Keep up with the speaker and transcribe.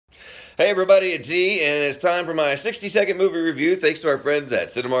Hey everybody, it's E, and it's time for my 60-second movie review thanks to our friends at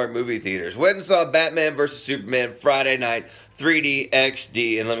Cinemark Movie Theaters. Went and saw Batman vs. Superman Friday night, 3D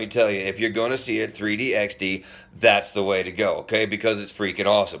XD, and let me tell you, if you're going to see it 3D XD, that's the way to go, okay? Because it's freaking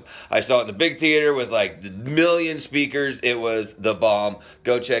awesome. I saw it in the big theater with like a million speakers. It was the bomb.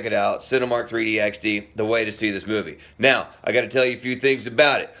 Go check it out. Cinemark 3D XD, the way to see this movie. Now, I got to tell you a few things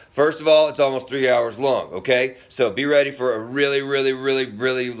about it. First of all, it's almost 3 hours long, okay? So be ready for a really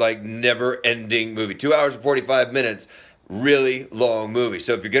like never-ending movie. 2 hours and 45 minutes. Really long movie.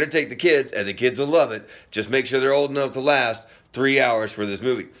 So if you're going to take the kids, and the kids will love it, just make sure they're old enough to last 3 hours for this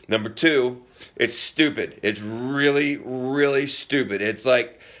movie. Number two, it's stupid. It's really stupid.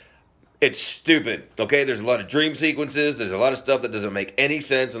 It's stupid, okay? There's a lot of dream sequences. There's a lot of stuff that doesn't make any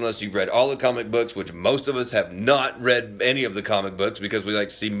sense unless you've read all the comic books, which most of us have not read any of the comic books because we like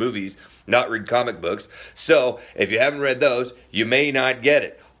to see movies, not read comic books. So if you haven't read those, you may not get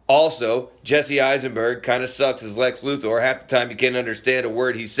it. Also, Jesse Eisenberg kind of sucks as Lex Luthor. Half the time you can't understand a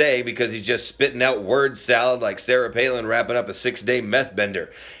word he's saying because he's just spitting out word salad like Sarah Palin wrapping up a 6-day meth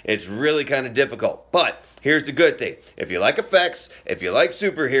bender. It's really kind of difficult. But here's the good thing. If you like effects, if you like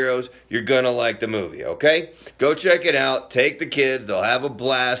superheroes, you're going to like the movie, okay? Go check it out. Take the kids. They'll have a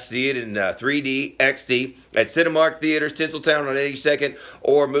blast. See it in 3D XD at Cinemark Theaters, Tinseltown on 82nd,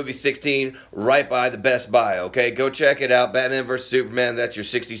 or Movie 16 right by the Best Buy, okay? Go check it out. Batman vs. Superman. That's your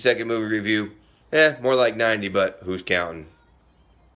 60-second movie review. More like 90, but who's counting?